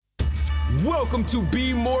Welcome to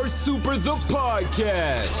Be More Super, the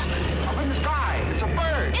podcast. Up in the sky, it's a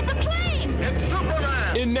bird. It's a plane. It's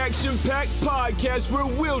Superman. An action-packed podcast where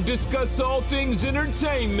we'll discuss all things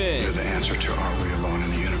entertainment. You're the answer to Are We Alone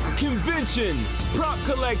in the Universe? Conventions, prop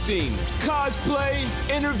collecting, cosplay,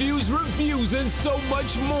 interviews, reviews, and so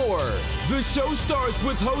much more. The show starts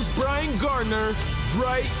with host Brian Gardner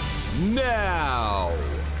right now.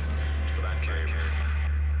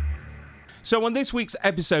 So on this week's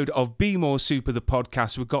episode of Be More Super, the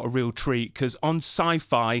podcast, we've got a real treat because on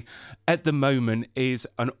Sci-Fi at the moment is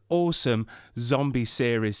an awesome zombie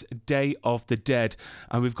series, Day of the Dead.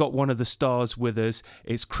 And we've got one of the stars with us.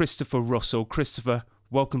 It's Christopher Russell. Christopher,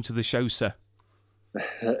 welcome to the show, sir.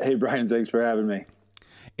 Hey, Brian, thanks for having me.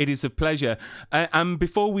 It is a pleasure. And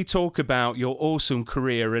before we talk about your awesome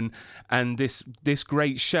career and this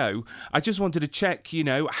great show, I just wanted to check,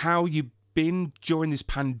 how you been during this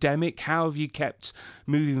pandemic. How have you kept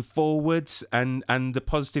moving forwards and the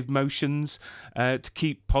positive motions to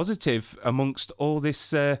keep positive amongst all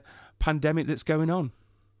this pandemic that's going on?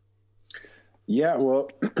 Yeah, well,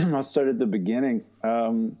 I'll start at the beginning.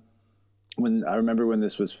 When I remember when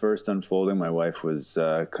this was first unfolding, my wife was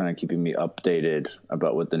kind of keeping me updated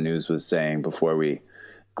about what the news was saying before we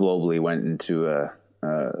globally went into a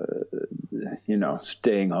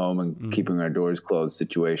staying home and keeping our doors closed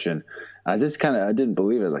situation. I didn't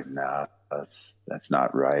believe it. I was like, nah, that's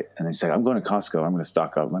not right. And they said, I'm going to Costco. I'm going to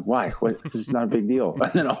stock up. I'm like, why? What? This is not a big deal.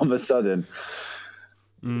 And then all of a sudden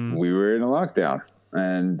we were in a lockdown.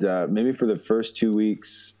 And maybe for the first 2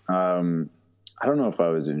 weeks, I don't know if I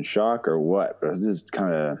was in shock or what, but I was just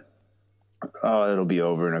kind of, it'll be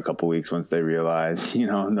over in a couple weeks once they realize,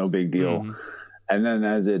 no big deal. And then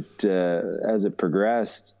as it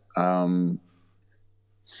progressed,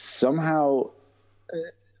 somehow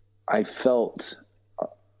I felt,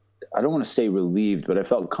 I don't want to say relieved, but I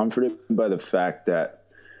felt comforted by the fact that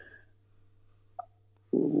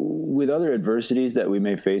with other adversities that we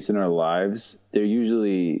may face in our lives, they're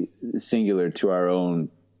usually singular to our own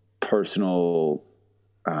personal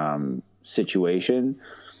situation.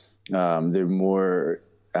 They're more,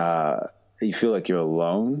 you feel like you're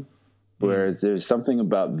alone. Whereas there's something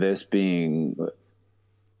about this being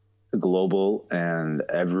global and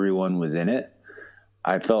everyone was in it.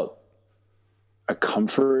 I felt a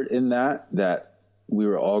comfort in that we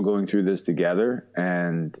were all going through this together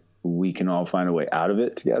and we can all find a way out of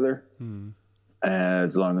it together.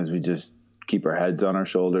 As long as we just keep our heads on our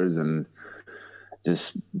shoulders and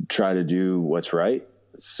just try to do what's right.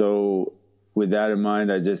 So with that in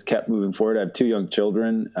mind, I just kept moving forward. I have 2 young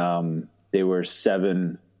children. They were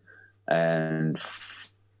 7 and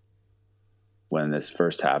when this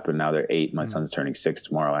first happened. Now they're 8. My son's turning 6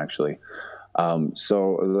 tomorrow, actually.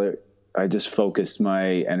 So I just focused my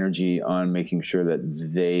energy on making sure that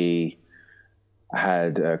they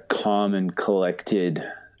had a calm and collected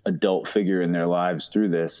adult figure in their lives through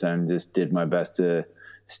this, and just did my best to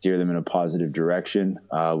steer them in a positive direction.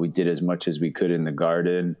 We did as much as we could in the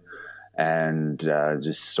garden and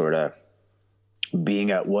just sort of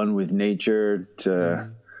being at one with nature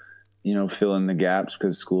to fill in the gaps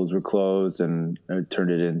because schools were closed, and I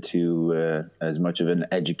turned it into as much of an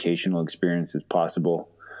educational experience as possible.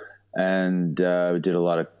 And we did a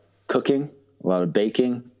lot of cooking, a lot of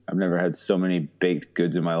baking. I've never had so many baked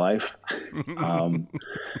goods in my life.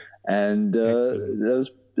 And that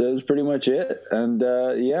was pretty much it. And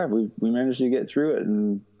we managed to get through it.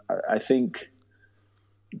 And I think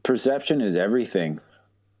perception is everything,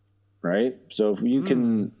 right? So if you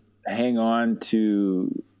can hang on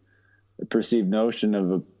to the perceived notion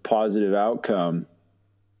of a positive outcome,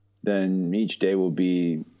 then each day will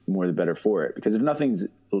be more the better for it. Because if nothing's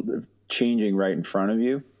changing right in front of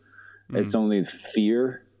you, it's only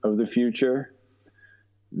fear of the future.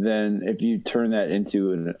 Then if you turn that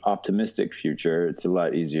into an optimistic future, it's a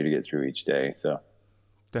lot easier to get through each day. So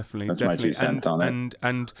that's my 2 cents on it.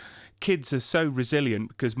 And kids are so resilient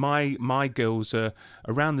because my girls are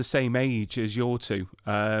around the same age as your 2.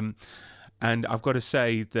 And I've got to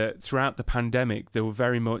say that throughout the pandemic, they were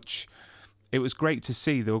very much, it was great to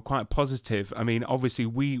see. They were quite positive. I mean, obviously,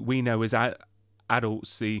 we know as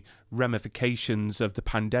adults the ramifications of the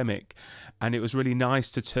pandemic, and it was really nice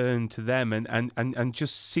to turn to them and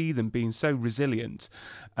just see them being so resilient.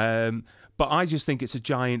 But I just think it's a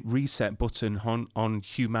giant reset button on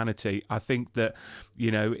humanity. I think that,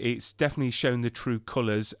 it's definitely shown the true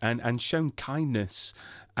colours and shown kindness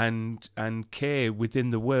and care within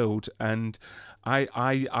the world. And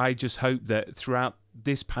I just hope that throughout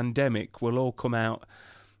this pandemic, we'll all come out,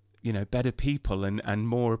 better people and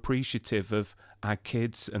more appreciative of our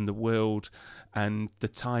kids and the world and the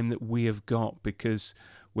time that we have got, because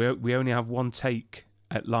we only have one take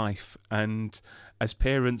at life, and as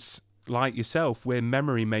parents like yourself, we're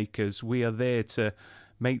memory makers. We are there to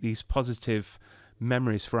make these positive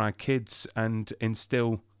memories for our kids and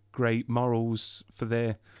instill great morals for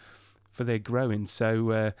their growing.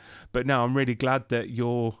 So, but no, I'm really glad that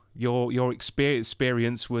your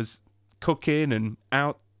experience was cooking and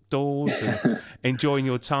outdoors and enjoying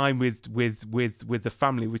your time with the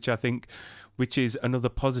family, which is another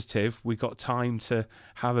positive. We got time to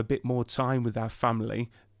have a bit more time with our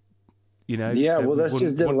family. Yeah, well, that's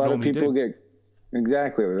just it. A lot of people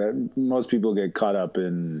most people get caught up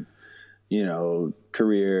in,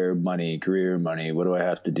 career, money. What do I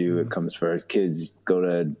have to do? It comes first. Kids go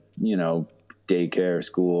to, daycare,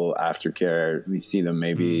 school, aftercare. We see them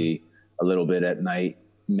maybe a little bit at night,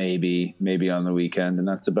 maybe on the weekend, and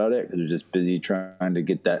that's about it, because they're just busy trying to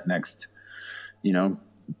get that next,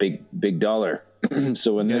 big dollar.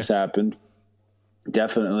 So when this happened,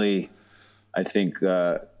 definitely, I think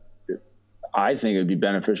it'd be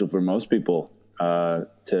beneficial for most people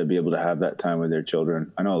to be able to have that time with their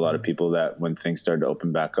children. I know a lot of people that when things started to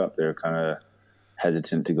open back up, they're kind of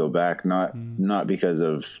hesitant to go back, not because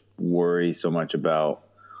of worry so much about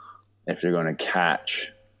if they're going to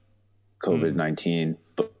catch COVID-19,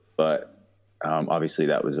 but obviously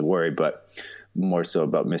that was a worry, but more so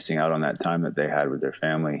about missing out on that time that they had with their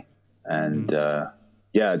family. And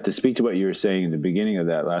to speak to what you were saying in the beginning of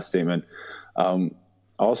that last statement,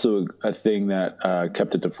 also a thing that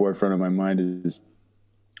kept at the forefront of my mind is,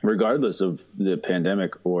 regardless of the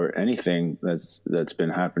pandemic or anything that's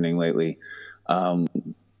been happening lately,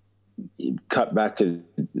 cut back to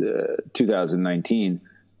 2019,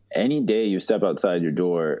 any day you step outside your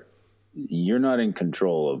door, you're not in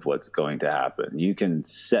control of what's going to happen. You can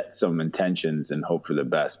set some intentions and hope for the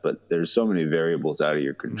best, but there's so many variables out of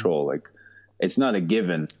your control. Like, it's not a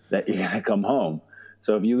given that you're going to come home.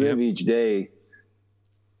 So if you live each day,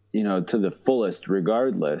 to the fullest,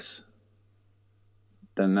 regardless,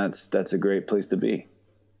 then that's a great place to be.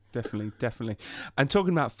 Definitely. And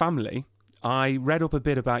talking about family, I read up a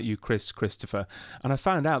bit about you, Christopher, and I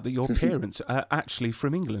found out that your parents are actually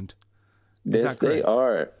from England. Yes, they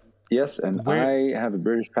are. Yes, and I have a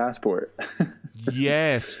British passport.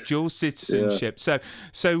 Yes, dual citizenship. Yeah.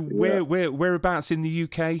 So whereabouts in the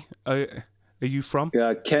UK are you from?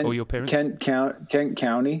 Kent, or your parents? Kent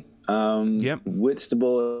County.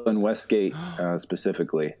 Whitstable and Westgate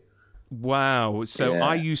specifically. Wow. So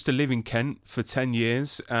I used to live in Kent for 10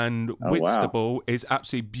 years, and Whitstable is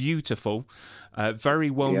absolutely beautiful. Very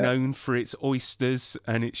well known for its oysters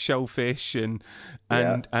and its shellfish and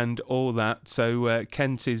all that. So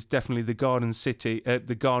Kent is definitely the garden city,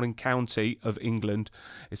 the garden county of England.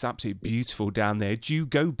 It's absolutely beautiful down there. Do you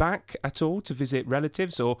go back at all to visit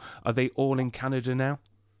relatives, or are they all in Canada now?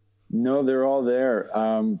 No, they're all there.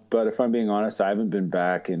 But if I'm being honest, I haven't been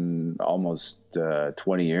back in almost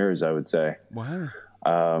 20 years, I would say. Wow.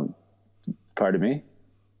 Pardon me?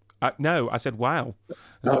 No, I said wow.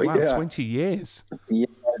 I said, wow, 20 years. Yeah,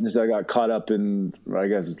 I got caught up in, I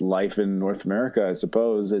guess, life in North America, I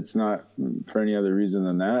suppose. It's not for any other reason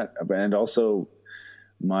than that. And also,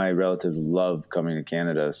 my relatives love coming to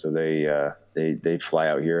Canada, so they fly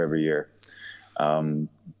out here every year.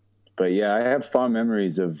 But yeah, I have fond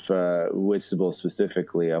memories of Whitstable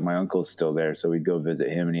specifically. My uncle's still there, so we'd go visit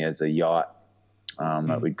him, and he has a yacht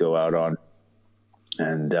that we'd go out on.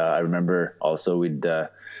 And I remember also we'd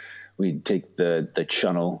take the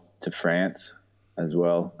Channel to France as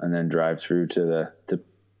well, and then drive through to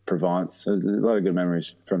Provence. There's a lot of good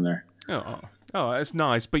memories from there. Oh, that's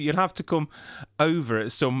nice. But you'll have to come over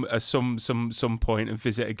at some point and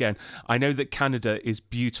visit again. I know that Canada is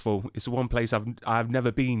beautiful. It's the one place I've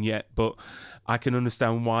never been yet, but I can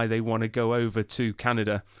understand why they want to go over to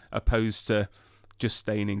Canada opposed to just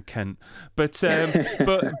staying in Kent. But so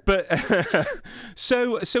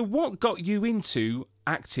what got you into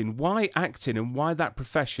acting? Why acting, and why that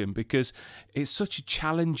profession? Because it's such a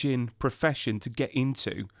challenging profession to get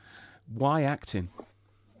into. Why acting?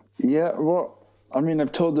 Yeah, well, I mean,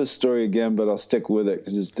 I've told this story again, but I'll stick with it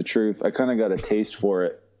because it's the truth. I kind of got a taste for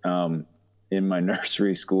it in my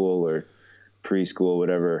nursery school or preschool,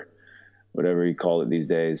 whatever you call it these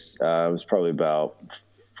days. I was probably about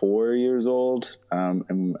 4 years old.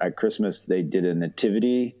 And at Christmas, they did a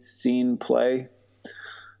nativity scene play,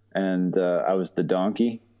 and I was the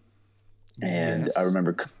donkey. And I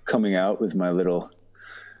remember coming out with my little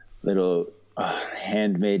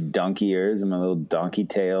handmade donkey ears and my little donkey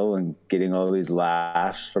tail, and getting all these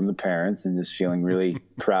laughs from the parents, and just feeling really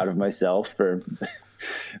proud of myself for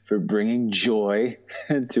bringing joy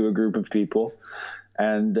to a group of people.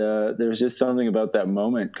 And there was just something about that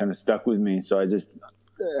moment kind of stuck with me. So I just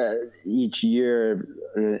each year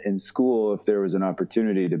in school, if there was an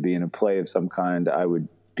opportunity to be in a play of some kind, I would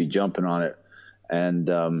be jumping on it. And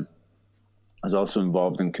I was also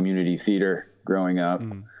involved in community theater growing up,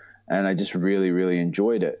 and I just really, really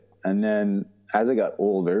enjoyed it. And then as I got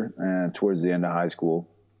older, towards the end of high school,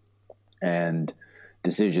 and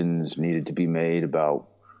decisions needed to be made about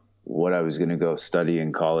what I was going to go study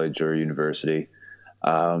in college or university,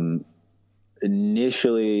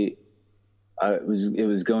 initially it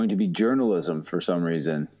was going to be journalism for some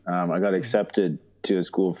reason. I got accepted to a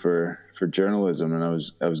school for journalism, and I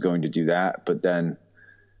was going to do that, but then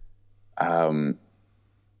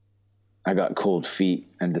I got cold feet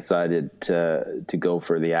and decided to go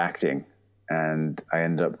for the acting, and I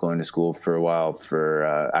ended up going to school for a while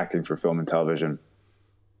for acting for film and television.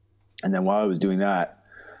 And then while I was doing that,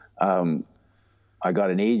 I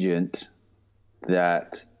got an agent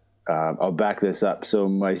that I'll back this up. So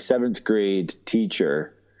my 7th grade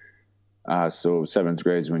teacher, so 7th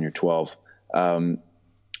grade is when you're 12,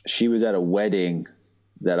 she was at a wedding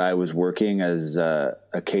that I was working as a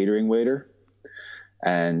catering waiter.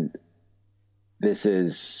 And this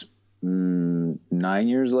is 9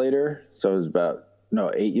 years later. So it was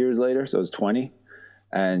 8 years later. So I was 20.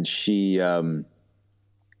 And she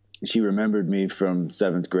remembered me from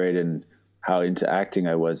 7th grade and how into acting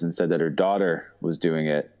I was, and said that her daughter was doing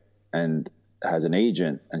it and has an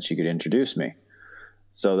agent and she could introduce me.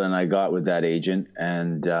 So then I got with that agent,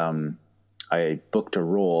 and I booked a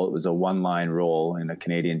role. It was a 1-line role in a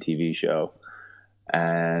Canadian TV show.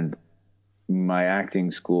 And my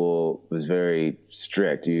acting school was very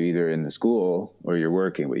strict. You're either in the school or you're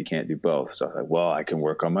working, but you can't do both. So I was like, well, I can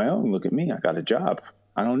work on my own. Look at me. I got a job.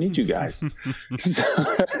 I don't need you guys.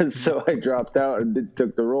 So I dropped out and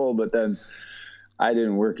took the role, but then I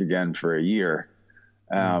didn't work again for a year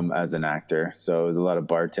as an actor. So it was a lot of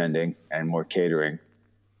bartending and more catering.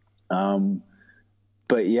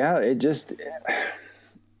 But yeah, it just,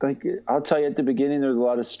 like, I'll tell you, at the beginning, there was a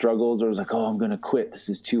lot of struggles. I was like, oh, I'm going to quit. This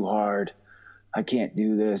is too hard. I can't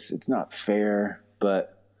do this. It's not fair.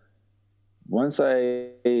 But once I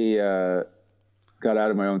got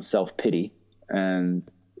out of my own self-pity and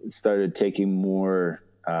started taking more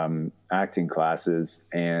acting classes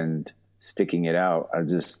and sticking it out,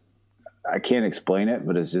 I can't explain it,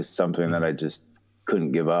 but it's just something that I just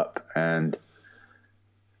couldn't give up. And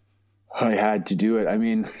I had to do it. I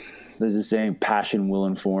mean, there's a saying, passion will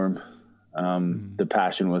inform. The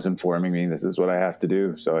passion was informing me. This is what I have to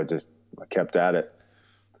do. So I kept at it.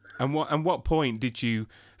 And what point did you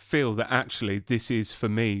feel that actually this is for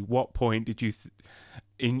me? What point did you,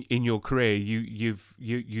 in your career,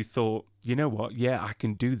 you thought, you know what? Yeah, I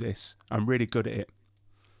can do this. I'm really good at it.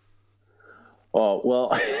 Oh, well,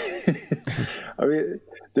 I mean,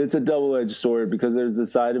 it's a double-edged sword, because there's the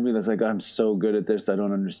side of me that's like, I'm so good at this. I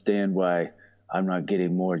don't understand why I'm not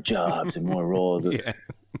getting more jobs and more roles. Yeah.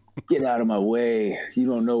 Get out of my way. You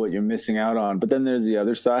don't know what you're missing out on. But then there's the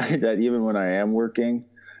other side that even when I am working,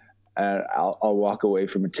 I'll walk away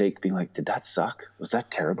from a take being like, did that suck? Was that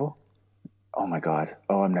terrible? Oh my God.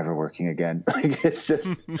 Oh, I'm never working again. Like, it's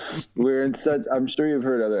just, I'm sure you've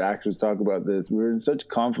heard other actors talk about this. We're in such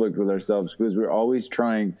conflict with ourselves because we're always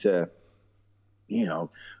trying to,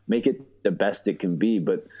 make it the best it can be.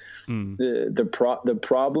 But the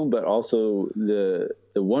problem, but also the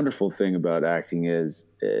wonderful thing about acting is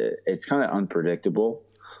it's kind of unpredictable.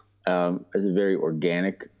 It's a very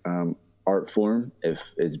organic art form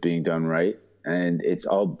if it's being done right. And it's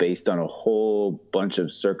all based on a whole bunch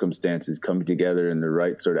of circumstances coming together in the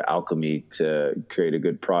right sort of alchemy to create a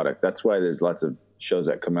good product. That's why there's lots of shows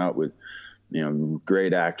that come out with,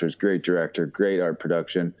 great actors, great director, great art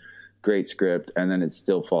production, great script, and then it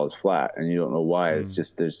still falls flat and you don't know why. It's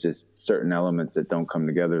just, there's just certain elements that don't come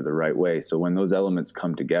together the right way. So when those elements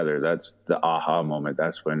come together, that's the aha moment.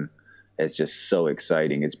 That's when it's just so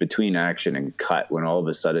exciting. It's between action and cut when all of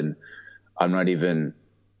a sudden I'm not even...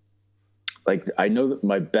 Like, I know that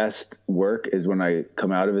my best work is when I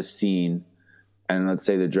come out of a scene and let's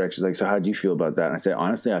say the director's like, so how'd you feel about that? And I say,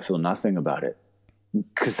 honestly, I feel nothing about it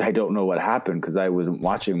because I don't know what happened because I wasn't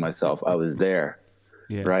watching myself. I was there.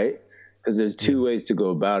 Yeah. Right? Because there's two ways to go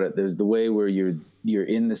about it. There's the way where you're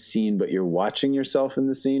in the scene, but you're watching yourself in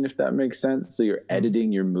the scene, if that makes sense. So you're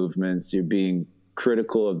editing your movements. You're being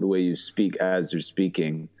critical of the way you speak as you're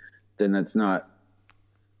speaking. Then that's not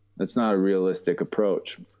a realistic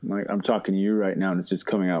approach. Like, I'm talking to you right now and it's just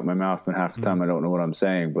coming out my mouth, and half the time I don't know what I'm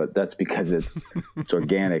saying, but that's because it's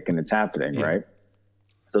organic and it's happening, right?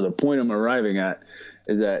 So the point I'm arriving at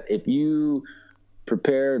is that if you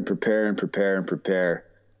prepare and prepare and prepare and prepare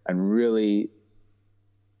and really,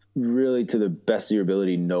 really to the best of your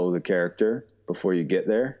ability know the character, before you get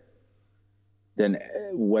there, then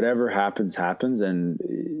whatever happens, and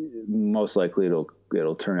most likely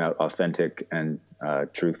it'll turn out authentic and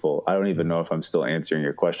truthful. I don't even know if I'm still answering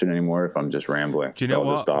your question anymore, if I'm just rambling. Do you know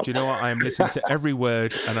what? I am listening to every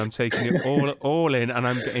word and I'm taking it all in, and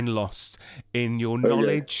I'm getting lost in your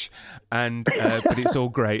knowledge. And but it's all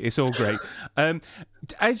great. It's all great.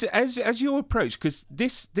 As your approach, because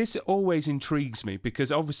this always intrigues me,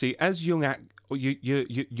 because obviously as young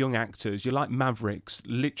actors, you're like mavericks.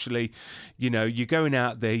 Literally, you're going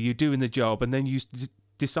out there, you're doing the job, and then you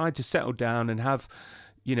decide to settle down and have,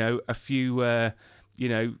 a few,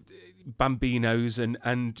 bambinos,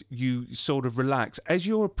 and you sort of relax. Has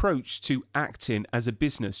your approach to acting as a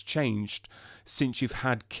business changed since you've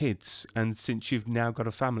had kids and since you've now got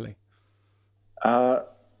a family?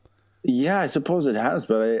 Yeah, I suppose it has,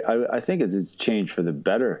 but I think it's changed for the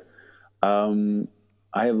better.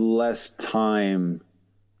 I have less time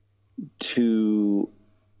to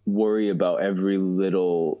worry about every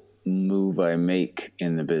little move I make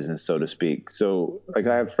in the business, so to speak. So, like,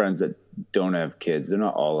 I have friends that don't have kids. They're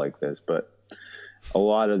not all like this, but a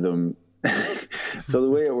lot of them. So the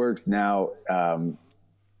way it works now,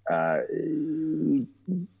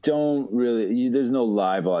 don't really. There's no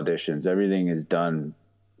live auditions. Everything is done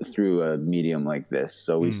through a medium like this.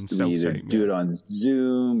 So we either do it on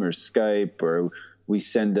Zoom or Skype, or we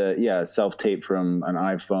send a self-tape from an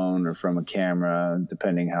iPhone or from a camera,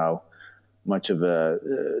 depending how much of a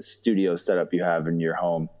studio setup you have in your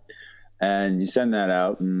home. And you send that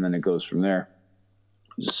out, and then it goes from there.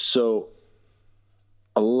 So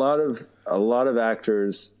a lot of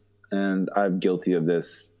actors, and I'm guilty of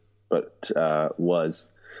this, but was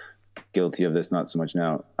guilty of this, not so much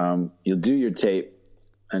now. You'll do your tape,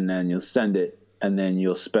 and then you'll send it, and then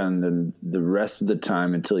you'll spend the rest of the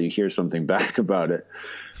time until you hear something back about it,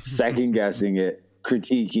 second guessing it,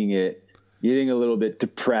 critiquing it, getting a little bit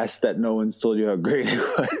depressed that no one's told you how great it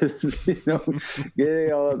was,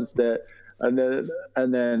 getting all upset, and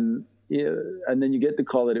then you get the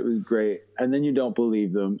call that it was great, and then you don't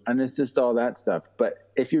believe them, and it's just all that stuff. But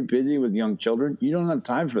if you're busy with young children, you don't have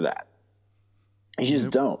time for that. You just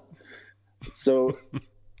don't. So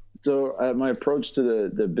my approach to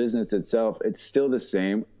the business itself, it's still the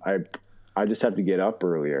same. I just have to get up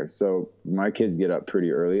earlier. So my kids get up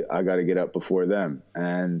pretty early. I got to get up before them.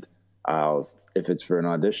 And if it's for an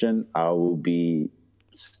audition, I will be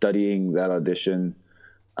studying that audition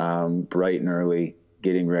bright and early,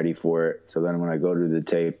 getting ready for it. So then when I go to the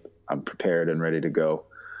tape, I'm prepared and ready to go.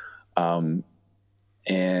 And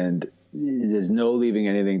there's no leaving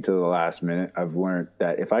anything to the last minute. I've learned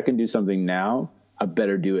that if I can do something now, I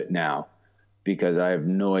better do it now, because I have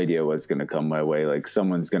no idea what's going to come my way. Like,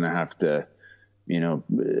 someone's going to have to, go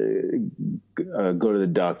to the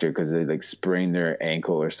doctor because they like sprained their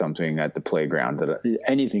ankle or something at the playground.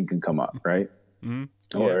 Anything can come up, right? Mm-hmm.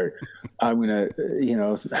 Yeah. Or I'm going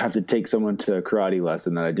to, have to take someone to a karate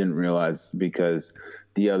lesson that I didn't realize because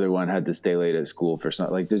the other one had to stay late at school for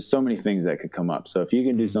something. Like, there's so many things that could come up. So if you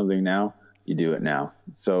can do something now, you do it now.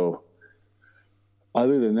 So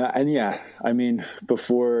other than that, and yeah, I mean,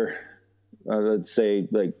 before, let's say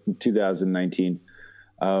like 2019,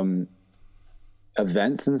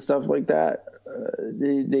 events and stuff like that,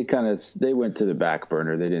 they went to the back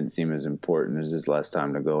burner. They didn't seem as important. There's just less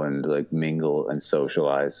time to go and like mingle and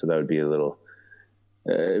socialize. So that would be a little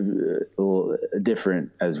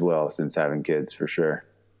different as well since having kids, for sure.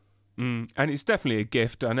 And it's definitely a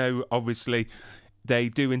gift. I know, obviously, they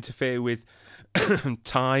do interfere with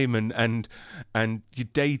time and your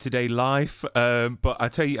day-to-day life, but I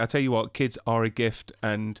tell you what, kids are a gift,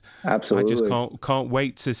 and absolutely. I just can't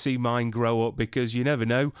wait to see mine grow up, because you never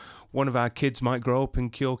know, one of our kids might grow up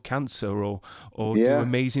and cure cancer or do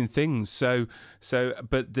amazing things. So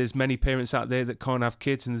but there's many parents out there that can't have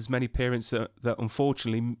kids, and there's many parents that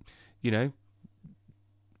unfortunately,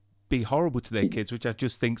 be horrible to their kids, which I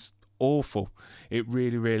just think's awful. It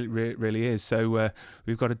really, really, really, really is. So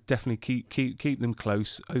we've got to definitely keep them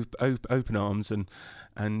close, open arms, and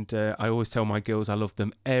I always tell my girls I love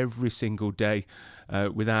them every single day,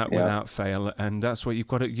 without fail. And that's what you've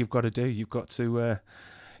got to do. You've got to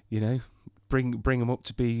bring them up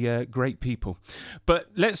to be great people. But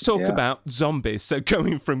let's talk about zombies. So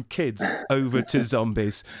going from kids over to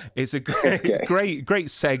zombies is a great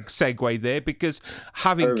segue there, because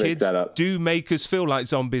having Perfect kids setup. do make us feel like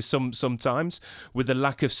zombies sometimes with the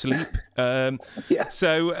lack of sleep.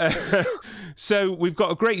 So we've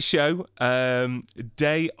got a great show,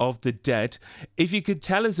 Day of the Dead. If you could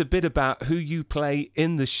tell us a bit about who you play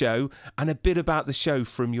in the show and a bit about the show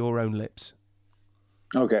from your own lips.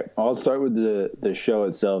 Okay, I'll start with the show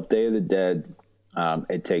itself. Day of the Dead.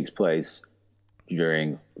 It takes place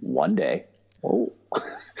during one day. Oh.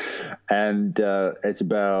 And it's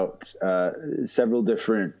about several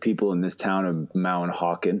different people in this town of Mount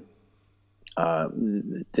Hawken.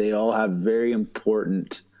 They all have very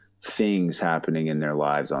important things happening in their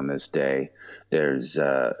lives on this day. There's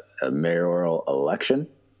a mayoral election.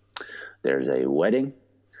 There's a wedding.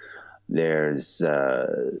 There's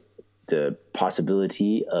the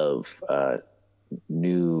possibility of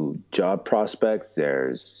new job prospects.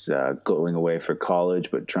 There's going away for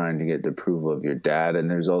college, but trying to get the approval of your dad. And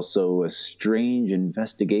there's also a strange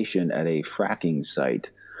investigation at a fracking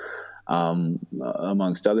site,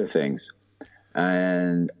 amongst other things.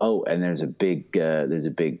 And there's a big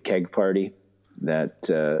keg party that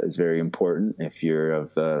is very important if you're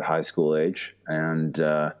of the high school age. And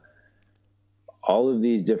all of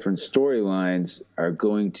these different storylines are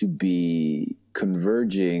going to be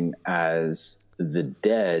converging as the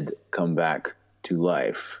dead come back to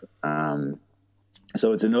life.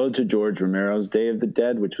 So it's an ode to George Romero's Day of the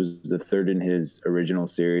Dead, which was the third in his original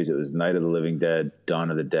series. It was Night of the Living Dead, Dawn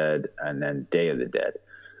of the Dead, and then Day of the Dead.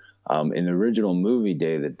 In the original movie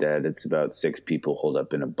Day of the Dead, it's about 6 people holed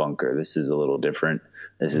up in a bunker. This is a little different.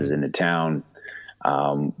 This is in a town.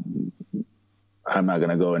 I'm not going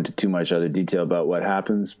to go into too much other detail about what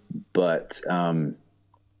happens, but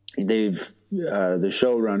the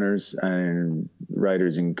showrunners and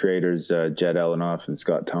writers and creators, Jed Elinoff and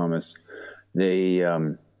Scott Thomas, they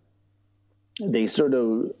sort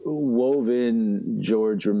of wove in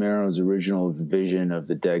George Romero's original vision of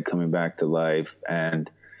the dead coming back to life and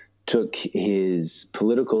took his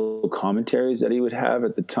political commentaries that he would have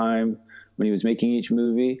at the time when he was making each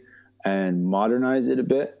movie and modernized it a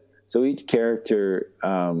bit. So each character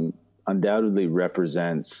undoubtedly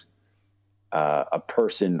represents a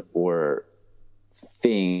person or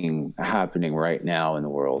thing happening right now in the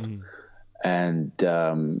world. And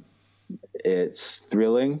it's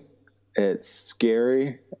thrilling, it's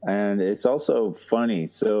scary, and it's also funny.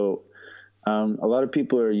 So a lot of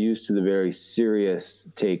people are used to the very serious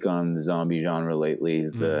take on the zombie genre lately,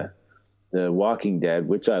 the Walking Dead,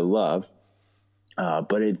 which I love,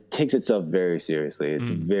 but it takes itself very seriously. It's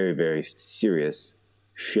a very, very serious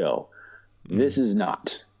show. This is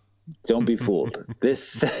not. Don't be fooled.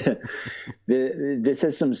 This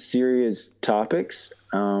has some serious topics,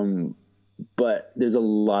 but there's a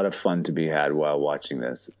lot of fun to be had while watching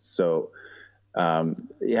this. So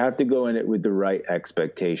you have to go in it with the right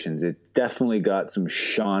expectations. It's definitely got some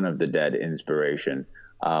Shaun of the Dead inspiration,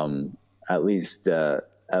 at least for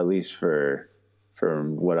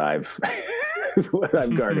what I've what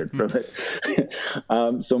I've garnered from it.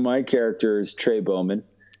 So my character is Trey Bowman.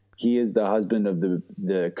 He is the husband of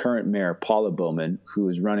the current mayor, Paula Bowman, who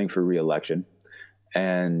is running for re-election.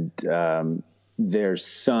 And their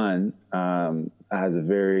son has a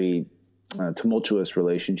very tumultuous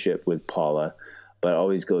relationship with Paula, but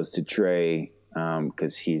always goes to Trey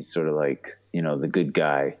because he's sort of like, the good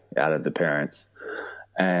guy out of the parents.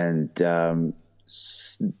 And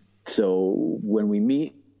so when we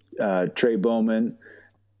meet Trey Bowman,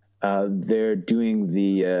 they're doing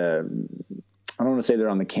the I don't want to say they're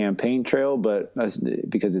on the campaign trail, but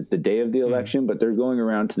because it's the day of the election, but they're going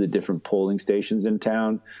around to the different polling stations in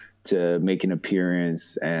town to make an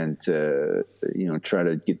appearance and to, try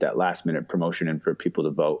to get that last minute promotion in for people to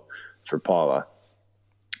vote for Paula.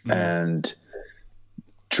 And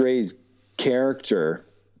Trey's character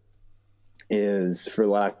is, for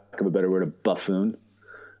lack of a better word, a buffoon.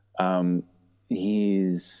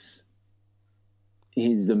 He's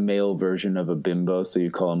the male version of a bimbo, so you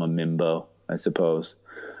call him a mimbo, I suppose.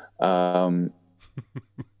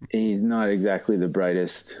 He's not exactly the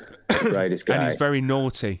brightest guy. And he's very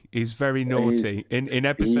naughty. He's very naughty. In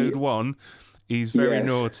episode 1, he's very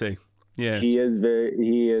naughty. Yes. He is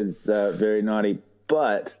very naughty,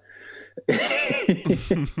 but the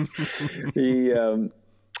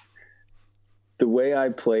way I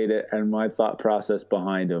played it and my thought process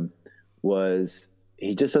behind him was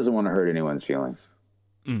he just doesn't want to hurt anyone's feelings.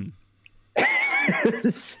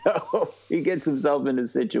 So he gets himself into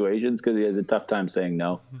situations because he has a tough time saying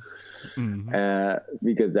no,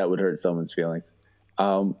 because that would hurt someone's feelings.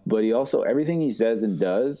 But he also, everything he says and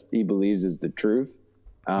does, he believes is the truth.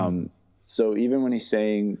 So even when he's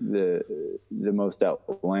saying the most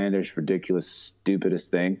outlandish, ridiculous,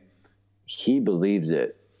 stupidest thing, he believes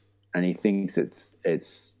it, and he thinks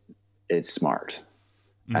it's smart.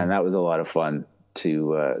 And that was a lot of fun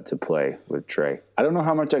to play with Trey. I don't know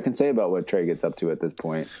how much I can say about what Trey gets up to at this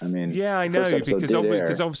point. I mean, yeah, I know,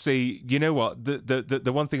 because obviously, you know what,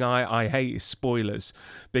 the one thing I hate is spoilers,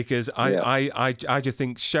 because I just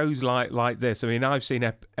think shows like this. I mean, I've seen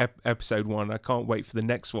episode 1. I can't wait for the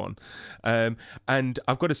next one, and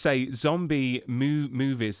I've got to say, zombie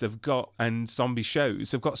movies have got, and zombie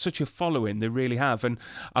shows have got such a following. They really have, and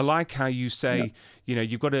I like how you say, you know,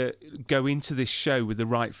 you've got to go into this show with the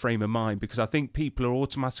right frame of mind, because I think people are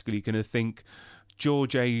automatically going to think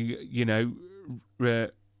George A. You know,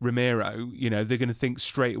 Romero. You know, they're going to think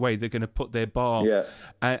straight away. They're going to put their bar,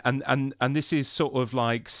 and this is sort of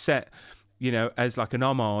like set, you know, as like an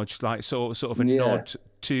homage, like sort of a nod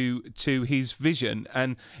to his vision,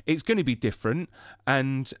 and it's going to be different.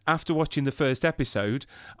 And after watching the first episode,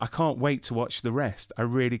 I can't wait to watch the rest. I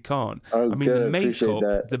really can't. I mean,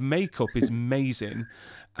 the makeup is amazing.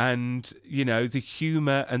 And, you know, the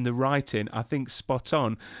humour and the writing, I think, spot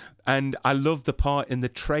on. And I love the part in the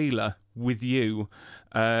trailer with you,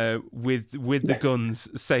 with the guns,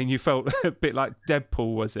 saying you felt a bit like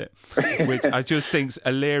Deadpool, was it? Which I just think's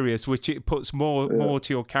hilarious, which it puts more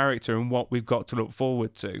to your character and what we've got to look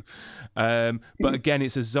forward to. But again,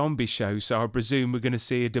 it's a zombie show, so I presume we're going to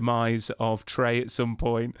see a demise of Trey at some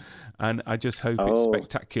point, and I just hope it's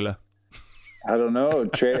spectacular. I don't know.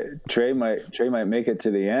 Trey might make it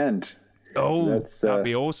to the end. Oh, that'd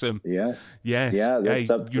be awesome. Yeah. Yes. Yeah. That's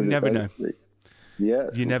hey, you never know. Yeah.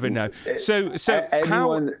 You never know. So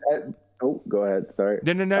anyone, go ahead. Sorry.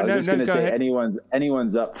 No. I was just going to say ahead.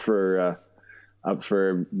 anyone's up for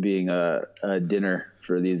being a dinner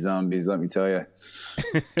for these zombies. Let me tell you.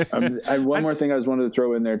 One more thing I just wanted to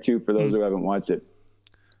throw in there too for those who haven't watched it.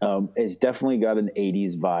 It's definitely got an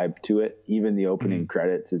 80s vibe to it. Even the opening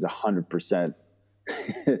credits is 100%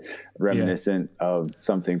 reminiscent of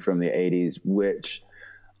something from the 80s, which,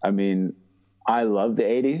 I mean, I love the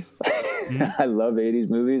 80s. I love 80s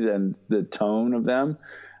movies and the tone of them.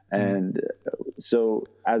 And so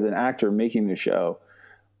as an actor making the show,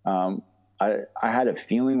 I had a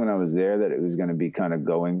feeling when I was there that it was going to be kind of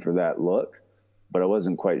going for that look, but I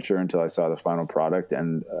wasn't quite sure until I saw the final product.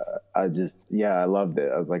 And I loved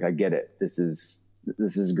it. I was like, I get it. This is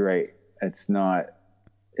great. It's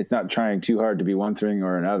not trying too hard to be one thing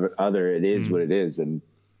or another. It is what it is. And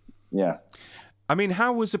yeah. I mean,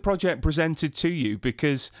 how was the project presented to you?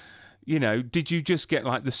 Because, you know, did you just get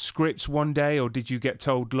like the scripts one day, or did you get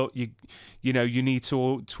told, look, you need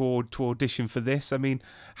to audition for this? I mean,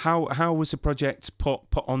 how was the project put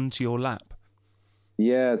onto your lap?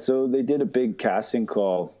 Yeah, so they did a big casting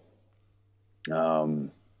call. I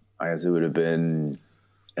guess it would have been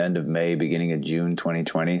end of May, beginning of June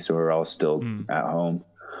 2020. So we're all still at home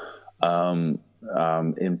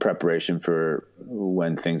in preparation for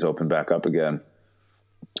when things open back up again.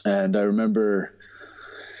 And I remember,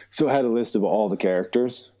 so I had a list of all the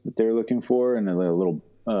characters that they were looking for, and a little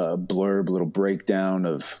blurb, little breakdown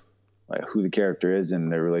of like who the character is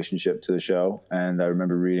and their relationship to the show. And I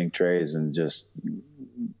remember reading Trey's and just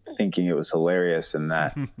thinking it was hilarious, and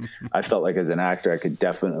that I felt like as an actor I could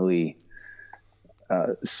definitely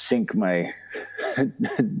sink my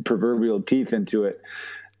proverbial teeth into it.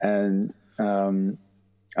 And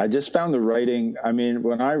I just found the writing, I mean,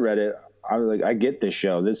 when I read it, I was like, I get this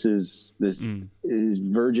show. This is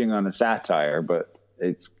verging on a satire, but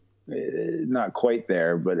it's not quite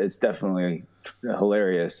there, but it's definitely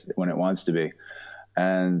hilarious when it wants to be.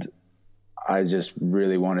 And I just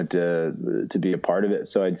really wanted to be a part of it.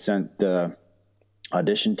 So I'd sent the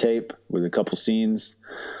audition tape with a couple scenes,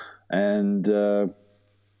 and got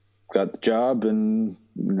the job and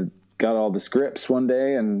got all the scripts one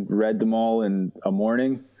day and read them all in a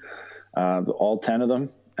morning, all 10 of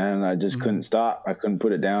them. And I just couldn't stop. I couldn't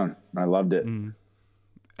put it down. I loved it.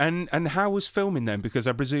 And how was filming then? Because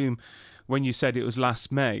I presume when you said it was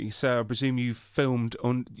last May, so I presume you filmed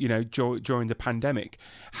on, during the pandemic.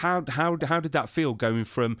 How did that feel, going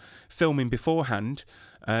from filming beforehand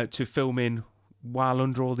to filming while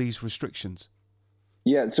under all these restrictions?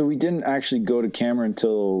 Yeah, so we didn't actually go to camera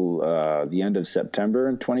until the end of September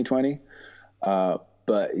in 2020.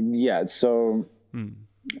 But yeah, so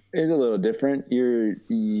it's a little different.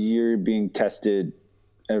 You're being tested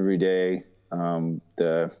every day.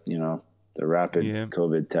 The rapid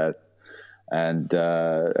COVID test, and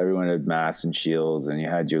everyone had masks and shields, and you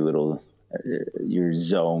had your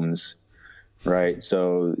zones, right?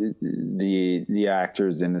 So the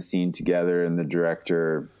actors in the scene together, and the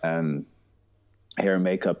director and hair and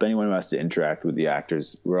makeup, anyone who has to interact with the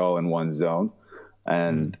actors, we're all in one zone,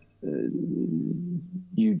 and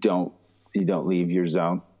you don't leave your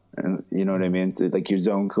zone. And you know what I mean? So like your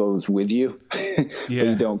zone goes with you, but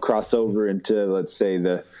you don't cross over into, let's say,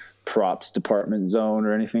 the props department zone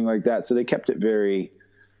or anything like that. So they kept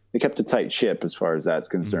a tight ship as far as that's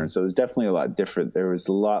concerned. So it was definitely a lot different. There was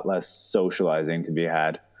a lot less socializing to be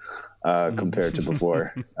had compared to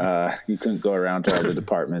before. You couldn't go around to all the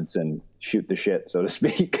departments and shoot the shit, so to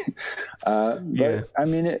speak. But I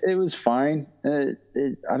mean, it was fine. I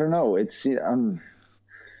don't know. It's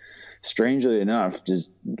strangely enough,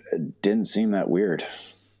 just didn't seem that weird.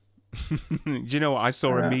 You know what? I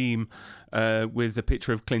saw a meme with a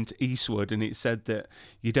picture of Clint Eastwood, and it said that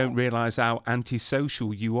you don't realise how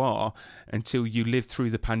antisocial you are until you live through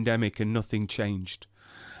the pandemic and nothing changed.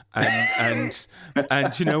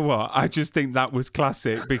 And you know what? I just think that was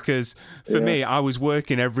classic, because for me, I was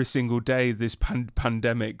working every single day this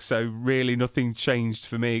pandemic, so really nothing changed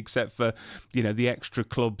for me except for, you know, the extra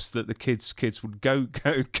clubs that the kids would go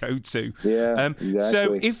to. Yeah, exactly.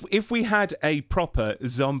 So if we had a proper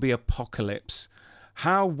zombie apocalypse,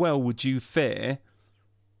 how well would you fare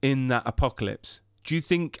in that apocalypse? Do you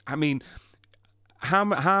think? I mean, how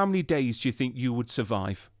many days do you think you would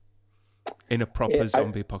survive in a proper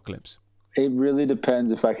zombie apocalypse? It really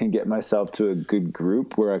depends if I can get myself to a good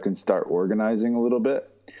group where I can start organizing a little bit.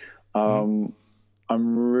 I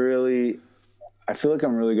feel like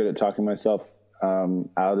I'm really good at talking myself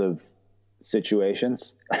out of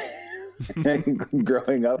situations.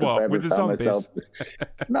 Growing up, if I ever found myself,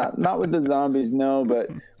 not with the zombies, no,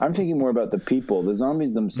 but I'm thinking more about the people. The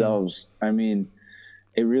zombies themselves, I mean,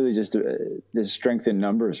 it really just, there's strength in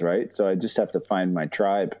numbers, right? So I just have to find my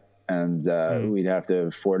tribe. And we'd have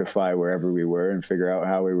to fortify wherever we were and figure out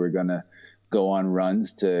how we were going to go on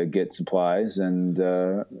runs to get supplies and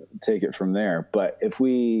take it from there. But if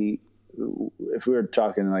we were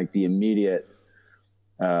talking like the immediate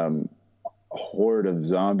horde of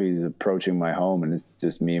zombies approaching my home, and it's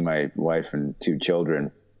just me, my wife, and 2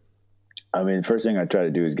 children, I mean, the first thing I'd try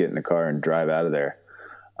to do is get in the car and drive out of there.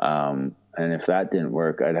 And if that didn't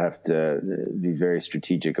work, I'd have to be very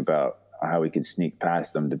strategic about how we could sneak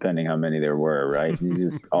past them, depending how many there were, right?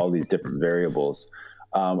 Just all these different variables.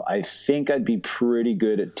 I think I'd be pretty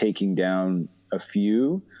good at taking down a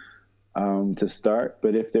few to start,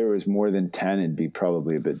 but if there was more than 10, it'd be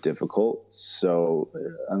probably a bit difficult. So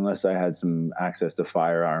unless I had some access to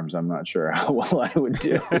firearms, I'm not sure how well I would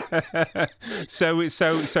do. So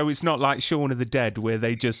it's not like Shaun of the Dead, where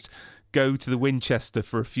they just go to the Winchester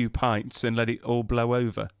for a few pints and let it all blow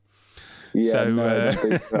over. Yeah, so,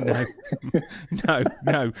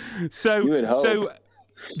 no. So, you would hope. So,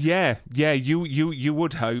 yeah, you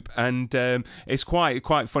would hope, and it's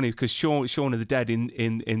quite funny because Shaun of the Dead in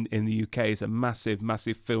the UK is a massive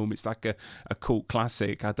film. It's like a cult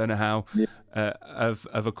classic. I don't know how of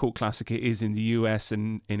a cult classic it is in the US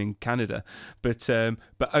and in Canada, but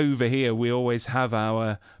over here we always have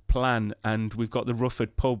our plan, and we've got the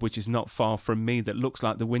Rufford pub, which is not far from me, that looks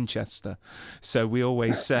like the Winchester. So we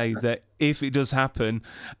always say that if it does happen,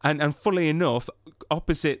 and fully enough,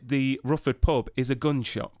 opposite the Rufford pub is a gun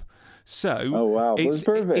shop. So oh wow, it's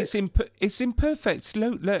perfect. It's in perfect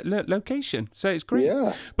location, so it's great.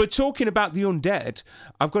 Yeah. But talking about the undead,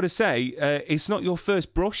 I've got to say, it's not your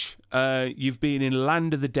first brush. You've been in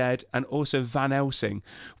Land of the Dead and also Van Helsing,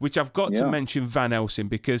 which I've got to mention Van Helsing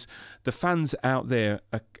because the fans out there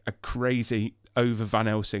are crazy over Van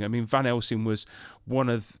Helsing. I mean, Van Helsing was one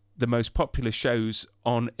of the most popular shows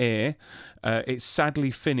on air. It's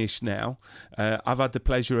sadly finished now. I've had the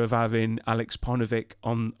pleasure of having Alex Ponovic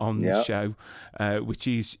on the show, which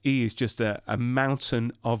he is just a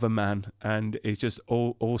mountain of a man, and is just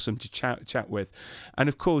awesome to chat with. And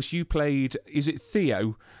of course, you played, is it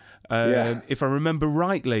Theo? If I remember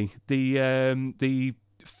rightly, the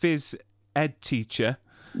phys ed teacher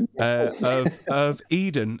of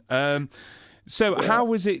Eden. So how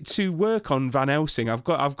was it to work on Van Helsing? I've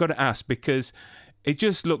got to ask, because it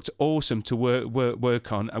just looked awesome to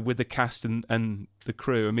work on with the cast and the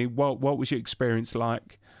crew. I mean, what was your experience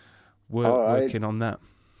like working on that?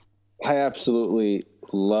 I absolutely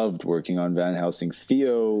loved working on Van Helsing.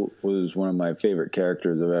 Theo was one of my favorite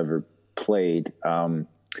characters I've ever played.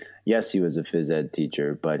 Yes, he was a phys ed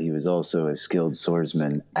teacher, but he was also a skilled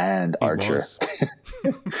swordsman and archer.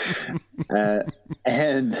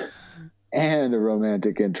 And a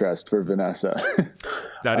romantic interest for Vanessa.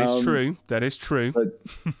 That is true. That is true. But,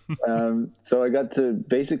 so I got to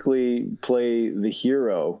basically play the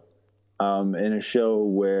hero in a show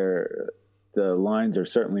where the lines are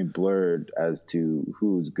certainly blurred as to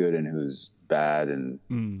who's good and who's bad, and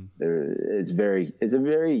it's a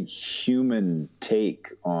very human take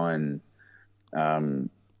on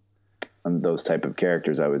those type of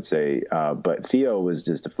characters, I would say. But Theo was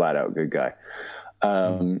just a flat out good guy.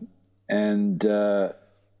 And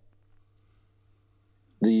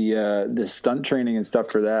the stunt training and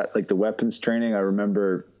stuff for that, like the weapons training. I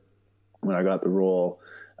remember when I got the role,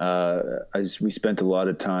 we spent a lot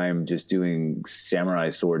of time just doing samurai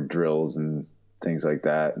sword drills and things like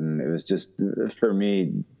that. And it was just, for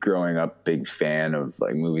me, growing up, big fan of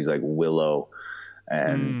like movies like Willow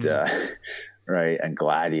and right, and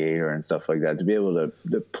Gladiator and stuff like that. To be able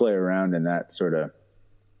to play around in that sort of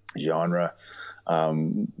genre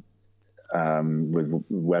with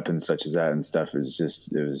weapons such as that and stuff is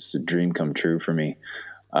just, it was a dream come true for me.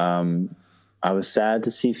 I was sad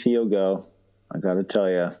to see Theo go, I got to tell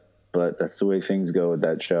you, but that's the way things go with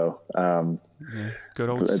that show. Good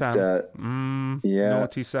old Sam.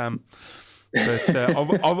 Naughty Sam.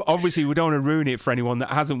 But obviously, we don't want to ruin it for anyone that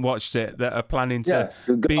hasn't watched it, that are planning to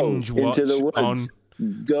binge watch on.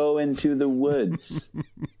 Go into the woods.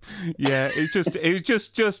 Yeah, it's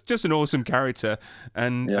just an awesome character,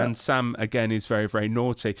 and Sam again is very, very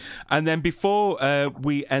naughty. And then before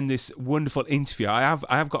we end this wonderful interview, I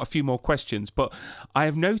have got a few more questions, but I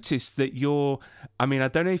have noticed that you're. I mean, I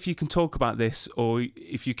don't know if you can talk about this or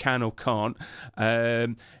if you can or can't.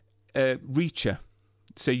 Reacher.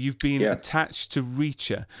 So you've been attached to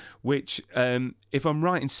Reacher, which, if I'm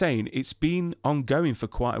right in saying, it's been ongoing for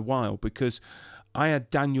quite a while, because I had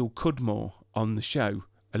Daniel Cudmore on the show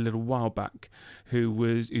a little while back,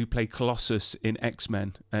 who played Colossus in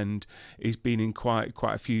X-Men, and he's been in quite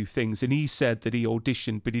a few things. And he said that he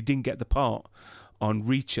auditioned, but he didn't get the part on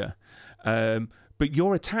Reacher. But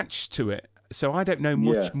you're attached to it, so I don't know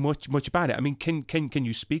much about it. I mean, can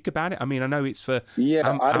you speak about it? I mean, I know it's for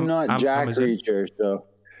I'm not Jack Amazon. Reacher, so.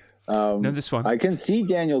 No, this one. I can see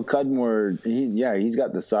Daniel Cudmore. He's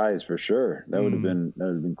got the size for sure. That would have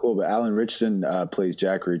been cool. But Alan Richardson plays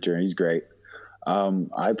Jack Reacher, and he's great.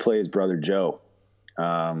 I play his brother Joe.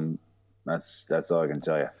 That's all I can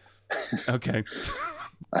tell you. Okay.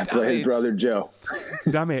 I play his brother Joe.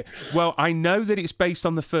 Damn it. Well, I know that it's based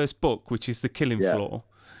on the first book, which is The Killing Floor.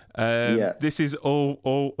 This is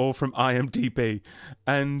all from IMDb,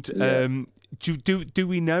 and do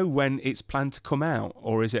we know when it's planned to come out,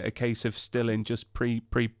 or is it a case of still in just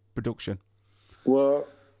pre-production? Well,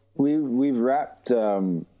 we've wrapped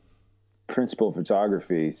principal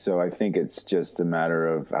photography, so I think it's just a matter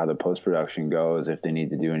of how the post-production goes, if they need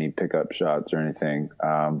to do any pickup shots or anything.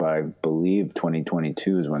 But I believe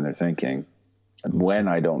 2022 is when they're thinking. When,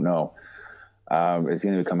 I don't know. It's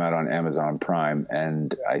going to come out on Amazon Prime,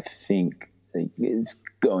 and I think it's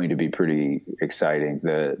going to be pretty exciting.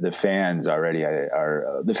 The fans already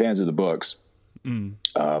are the fans of the books.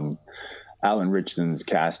 Alan Richardson's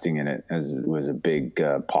casting in it was a big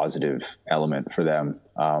positive element for them.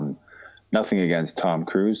 Nothing against Tom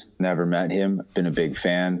Cruise. Never met him. Been a big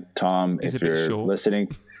fan. Tom, if you're listening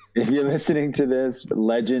to this,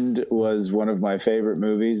 Legend was one of my favorite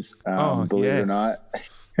movies. Believe it or not.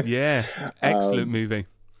 Yeah, excellent movie.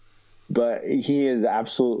 But he is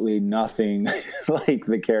absolutely nothing like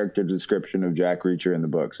the character description of Jack Reacher in the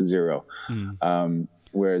books. Zero.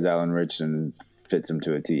 Whereas Alan Richardson fits him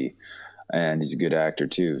to a T, and he's a good actor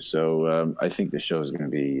too. So I think the show is going to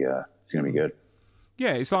be good.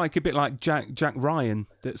 Yeah, it's like a bit like Jack Ryan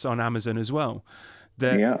that's on Amazon as well.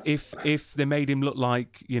 That if they made him look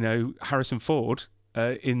like Harrison Ford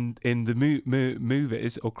in the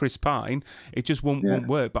movies, or Chris Pine, it just won't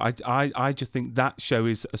work. But I just think that show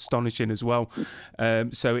is astonishing as well.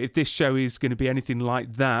 So if this show is going to be anything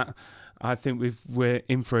like that, I think we're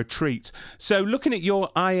in for a treat. So looking at your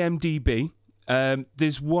IMDb,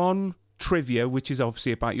 there's one trivia which is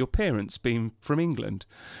obviously about your parents being from England.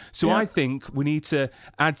 So I think we need to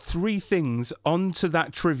add 3 things onto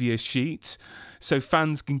that trivia sheet so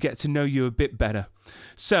fans can get to know you a bit better.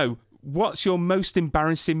 So what's your most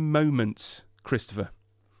embarrassing moment, Christopher?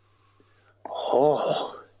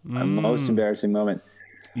 My most embarrassing moment.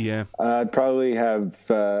 Yeah. I'd probably have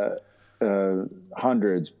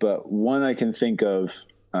hundreds, but one I can think of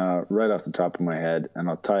right off the top of my head, and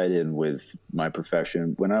I'll tie it in with my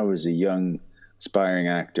profession. When I was a young, aspiring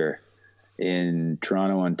actor in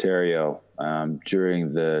Toronto, Ontario,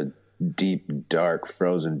 during the deep, dark,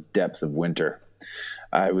 frozen depths of winter,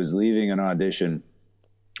 I was leaving an audition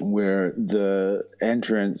where the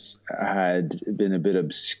entrance had been a bit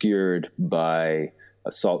obscured by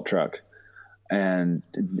a salt truck, and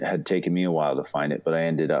it had taken me a while to find it, but I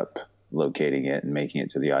ended up locating it and making it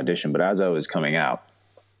to the audition. But as I was coming out,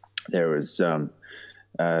 there was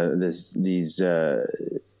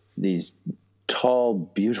these tall,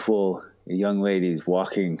 beautiful young ladies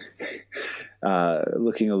walking,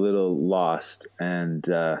 looking a little lost, and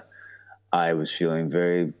I was feeling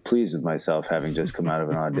very pleased with myself, having just come out of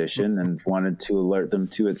an audition, and wanted to alert them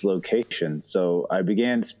to its location. So I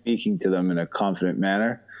began speaking to them in a confident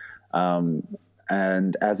manner.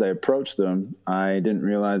 And as I approached them, I didn't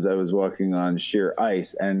realize I was walking on sheer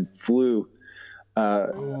ice and flew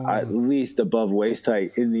at least above waist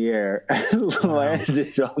height in the air and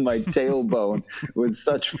landed on my tailbone with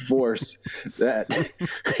such force that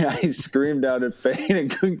I screamed out in pain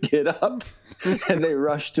and couldn't get up. And they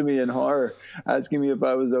rushed to me in horror, asking me if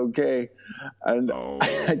I was okay. And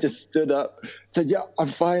I just stood up, said, "Yeah, I'm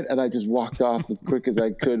fine." And I just walked off as quick as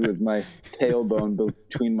I could with my tailbone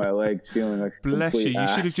between my legs, feeling like bless you. You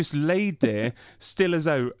should have just laid there, still as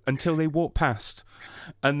out, until they walked past,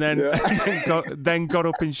 and then then got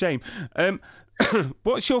up in shame.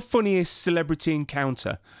 What's your funniest celebrity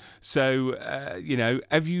encounter? So,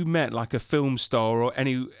 have you met like a film star or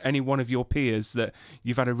any one of your peers that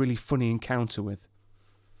you've had a really funny encounter with?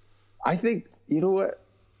 I think, you know what?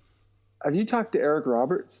 Have you talked to Eric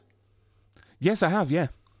Roberts? Yes, I have, yeah.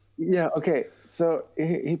 Yeah, okay. So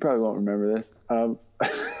he probably won't remember this. I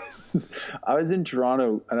was in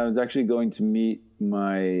Toronto, and I was actually going to meet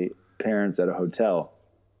my parents at a hotel.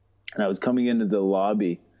 And I was coming into the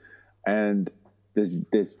lobby, and this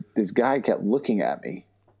guy kept looking at me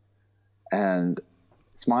and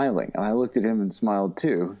smiling, and I looked at him and smiled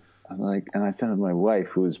too. I was like, and I said to my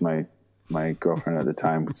wife, who was my girlfriend at the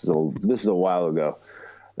time, this is a while ago.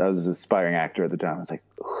 That was an aspiring actor at the time. I was like,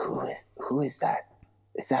 who is that?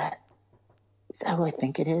 Is that who I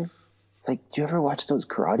think it is? It's like, do you ever watch those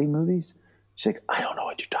karate movies? She's like, I don't know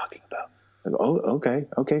what you're talking about. I go, oh,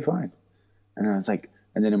 okay, fine. And I was like,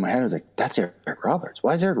 and then in my head I was like, that's Eric Roberts.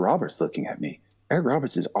 Why is Eric Roberts looking at me? Eric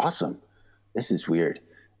Roberts is awesome. This is weird.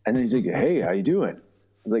 And then he's like, hey, how you doing? I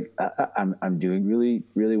was like, I'm doing really,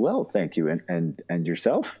 really well, thank you. And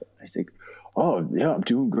yourself? And he's like, oh yeah, I'm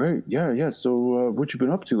doing great. Yeah. So what you been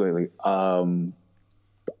up to lately? And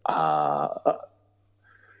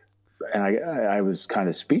I was kind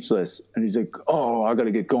of speechless. And he's like, oh, I got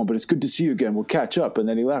to get going, but it's good to see you again. We'll catch up. And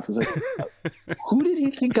then he laughed. I was like, who did he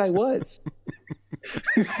think I was?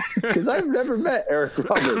 Because I've never met Eric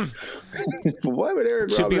Roberts. Why would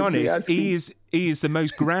Eric Roberts be honest, asking? he is the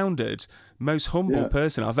most grounded, most humble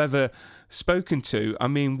person I've ever spoken to. I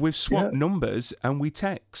mean, we've swapped numbers and we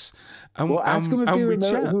text. And, well, ask him if he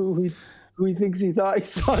remembers who he thinks he thought he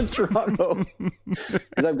saw in Toronto.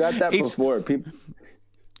 Because I've got that before.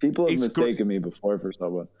 People have mistaken me before for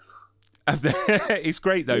someone. It's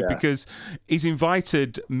great though, because he's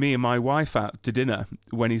invited me and my wife out to dinner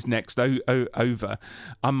when he's next over,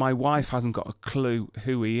 and my wife hasn't got a clue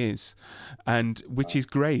who he is, and which is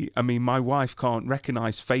great. I mean, my wife can't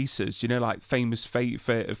recognise faces, like famous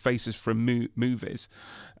faces from movies.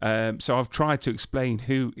 So I've tried to explain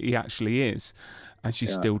who he actually is, and she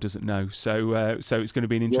still doesn't know. So it's going to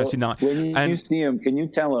be an interesting night. When you see him, can you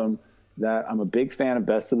tell him that I'm a big fan of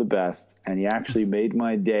Best of the Best, and he actually made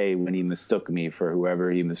my day when he mistook me for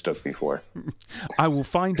whoever he mistook me for. I will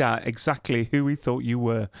find out exactly who he thought you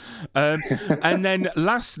were. And then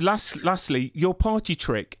lastly, your party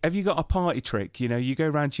trick. Have you got a party trick? You go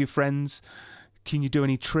around to your friends. Can you do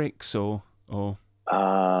any tricks or?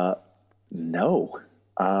 No.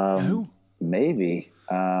 No? Maybe.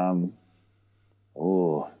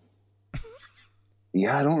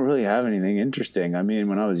 Yeah, I don't really have anything interesting. I mean,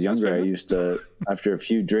 when I was younger, I used to, after a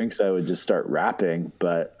few drinks, I would just start rapping,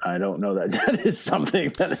 but I don't know that is something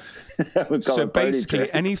that I would call a party trick. So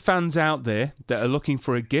basically, any fans out there that are looking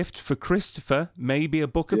for a gift for Christopher, maybe a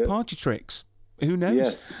book of party tricks. Who knows?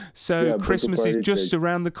 Yes. So Christmas is just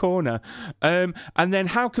around the corner. And then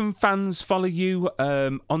how can fans follow you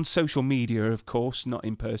on social media, of course, not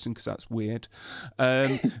in person because that's weird.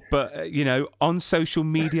 But, on social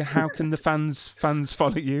media, how can the fans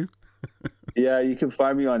follow you? Yeah, you can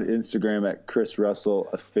find me on Instagram at Chris Russell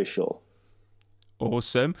Official.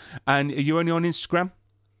 Awesome. And are you only on Instagram?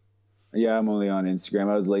 Yeah, I'm only on Instagram.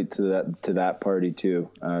 I was late to that party too.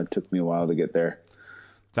 It took me a while to get there.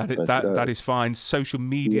 That is fine. Social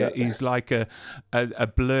media is like a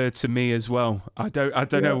blur to me as well. I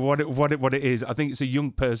don't know what it is. I think it's a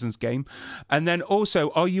young person's game. And then also,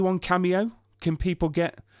 are you on Cameo? Can people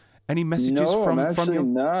get any messages from you? No, I'm actually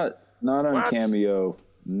not on Cameo.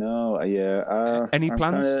 No, any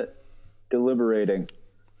plans? I'm deliberating.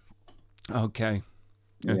 Okay.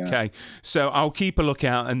 Okay, so I'll keep a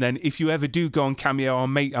lookout, and then if you ever do go on Cameo, I'll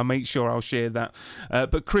make sure I'll share that.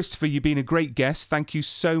 But Christopher, you've been a great guest. Thank you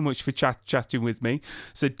so much for chatting with me.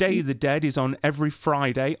 So Day of the Dead is on every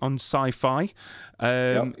Friday on Sci-Fi.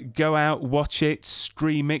 Go out, watch it,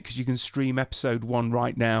 stream it, because you can stream episode 1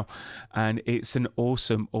 right now, and it's an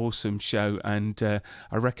awesome show, and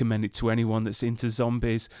I recommend it to anyone that's into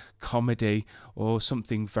zombies, comedy, or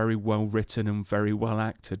something very well written and very well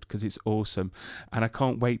acted, because it's awesome. And I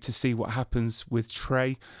can't wait to see what happens with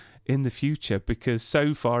Trey in the future, because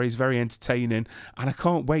so far he's very entertaining, and I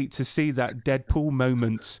can't wait to see that Deadpool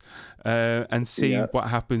moment and see what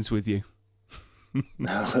happens with you.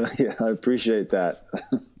 Yeah, I appreciate that.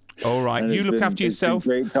 All right, you look after yourself. It's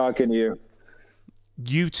been great talking to you.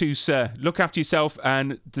 You too, sir. Look after yourself,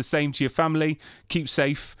 and the same to your family. Keep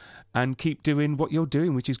safe and keep doing what you're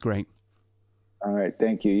doing, which is great. All right,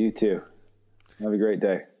 thank you. You too. Have a great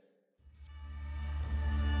day.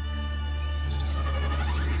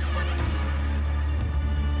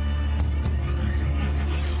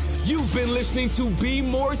 You've been listening to Be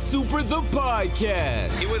More Super, the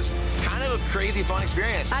podcast. It was kind of a crazy, fun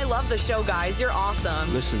experience. I love the show, guys. You're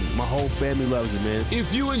awesome. Listen, my whole family loves it, man.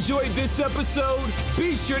 If you enjoyed this episode,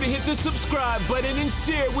 be sure to hit the subscribe button and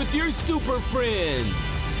share with your super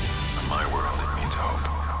friends. In my world, it means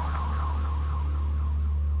hope.